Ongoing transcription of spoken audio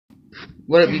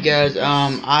What up, you guys?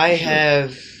 I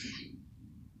have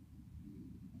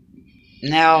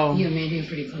now You and Mandy are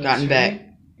pretty close, gotten back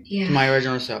right? to my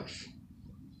original self.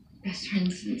 Best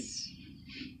friends since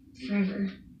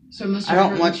forever. So it must I have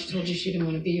don't hurt want- when she told you she didn't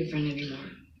want to be your friend anymore.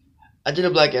 I did a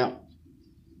blackout.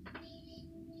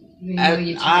 You know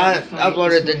you took out I the fight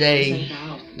uploaded the this morning. day What was that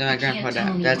about? that my grandpa can't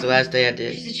tell died. That's the anyone. last day I She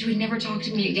did. said she would never talk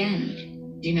to me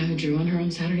again. Do you know who drew on her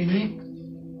on Saturday night?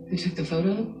 Who took the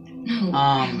photo? No,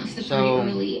 I left the party so-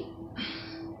 early.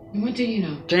 And what do you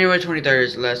know? January 23rd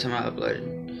is the last time I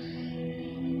uploaded.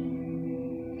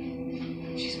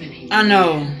 She's been angry. I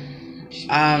know. She's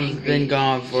I've angry. been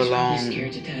gone for a She's probably long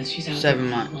scared to death. She's out 7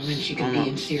 there months, alone and she could be in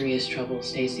almost. serious trouble,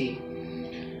 Stacy.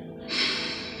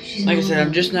 She's Like I not said, I'm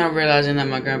alone. just now realizing that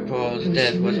my grandpa's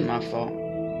death wasn't my fault.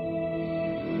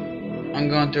 I'm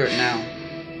going through it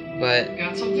now, but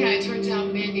Got something? Yeah, it turns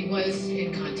out Mandy was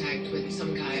in contact with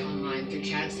some guy online through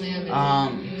ChatSlam,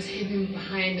 and it was hidden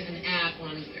behind an app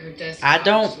on her desktop. I which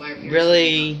don't is why we're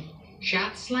really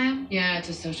ChatSlam? Yeah, it's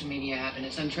a social media app, and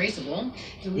it's untraceable.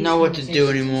 Deletes know what to do conversations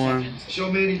in anymore. seconds.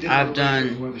 Show Mandy did I've her done-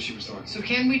 with whoever she was talking to. So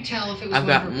can we tell if it was I've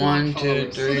one of got her 1, blocked 2,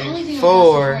 followers? 3, So the only thing 4, I found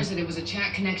so far is that it was a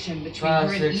chat connection between 5,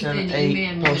 her 6, and 7, Ethan 8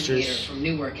 E-Man posters. Navigator from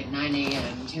Newark at 9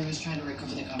 a.m. Tara's trying to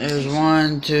recover the There's conversation.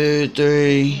 1, 2,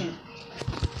 3,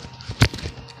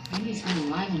 Mandy's been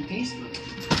live on Facebook.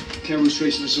 Taru's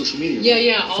tracing the social media.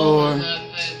 Yeah, all 4, on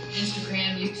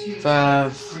Instagram, YouTube.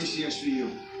 5, Crazy SVU.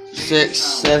 6,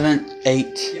 7, 8.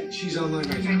 Yeah, she's online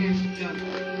right Right now.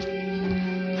 there.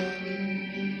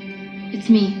 It's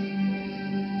me.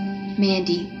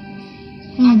 Mandy.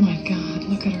 Oh my god,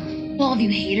 look at her. All of you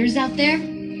haters out there,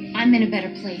 I'm in a better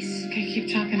place. Okay,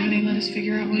 keep talking, honey. Let us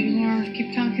figure out what you are.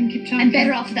 Keep talking, keep talking. I'm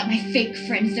better off without my fake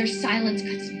friends. Their silence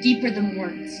cuts deeper than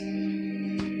words.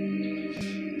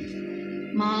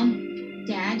 Mom,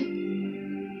 Dad,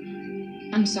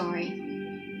 I'm sorry.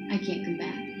 I can't come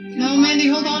back. No, Mandy,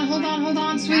 hold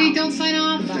on, sweetie. Don't sign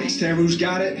off. Goodbye. Thanks, Taru's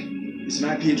got it. It's an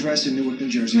IP address in Newark, New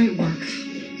Jersey. Great work.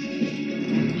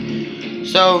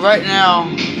 So right now,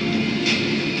 I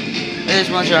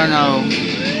just want y'all to know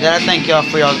that I thank y'all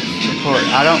for y'all support.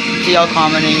 I don't see y'all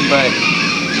commenting, but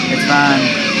it's fine.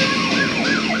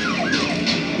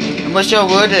 I wish y'all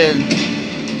would.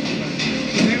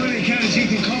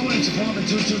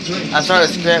 I started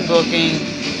scrapbooking.